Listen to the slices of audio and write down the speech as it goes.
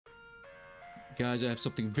Guys, I have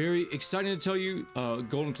something very exciting to tell you.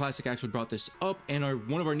 Golden Classic actually brought this up, and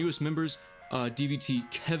one of our newest members, DVT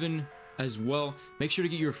Kevin, as well. Make sure to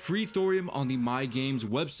get your free thorium on the My Games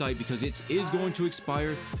website because it is going to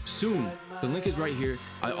expire soon. The link is right here.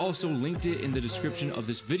 I also linked it in the description of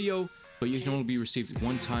this video, but you can only be received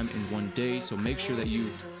one time in one day. So make sure that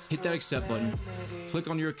you hit that accept button, click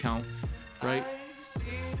on your account, right?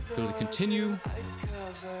 Go to continue,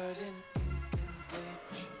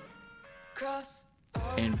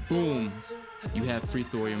 and boom, you have free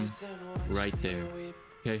thorium right there.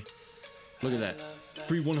 Okay, look at that,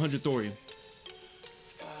 free 100 thorium.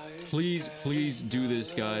 Please do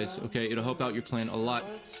this, guys. Okay, it'll help out your clan a lot.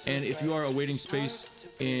 And if you are awaiting space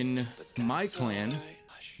in my clan,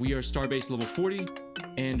 we are starbase level 40,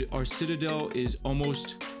 and our citadel is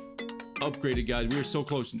almost upgraded, guys. We are so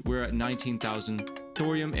close. We're at 19,000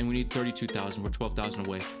 thorium, and we need 32,000. We're 12,000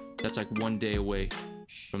 away. That's like 1 day away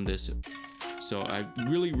from this. So I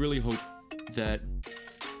really hope that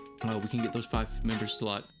we can get those 5 member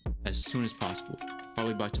slot as soon as possible,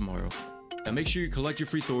 probably by tomorrow. Now make sure you collect your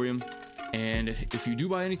free thorium, and if you do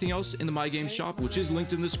buy anything else in the My Games shop, which is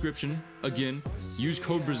linked in the description, again, use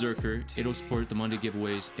code BERZERKER. It'll support the Monday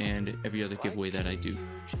giveaways and every other giveaway that I do.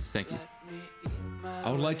 Thank you.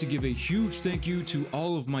 I would like to give a huge thank you to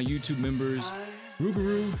all of my YouTube members: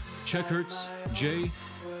 Rugaroo, Checkhurts, Jay,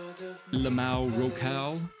 Lamau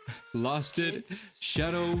Rocal, Losted,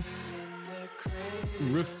 Shadow,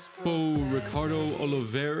 Rifpo, Ricardo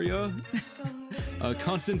Oliveria,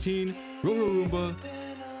 Constantine, Roomba,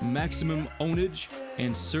 Maximum Ownage,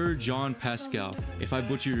 and Sir John Pascal. If I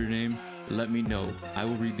butchered your name, let me know. I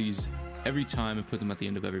will read these every time and put them at the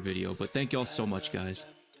end of every video. But thank y'all so much, guys.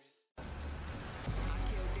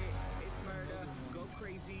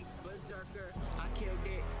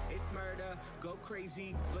 Go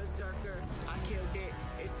crazy, berserker. I killed it,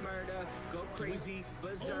 it's murder. Go crazy,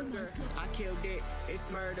 berserker. I killed it, it's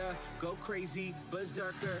murder. Go crazy,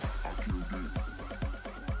 berserker.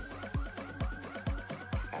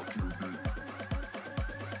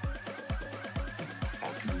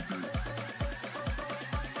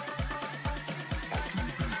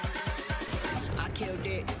 I killed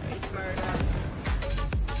it, it's murder.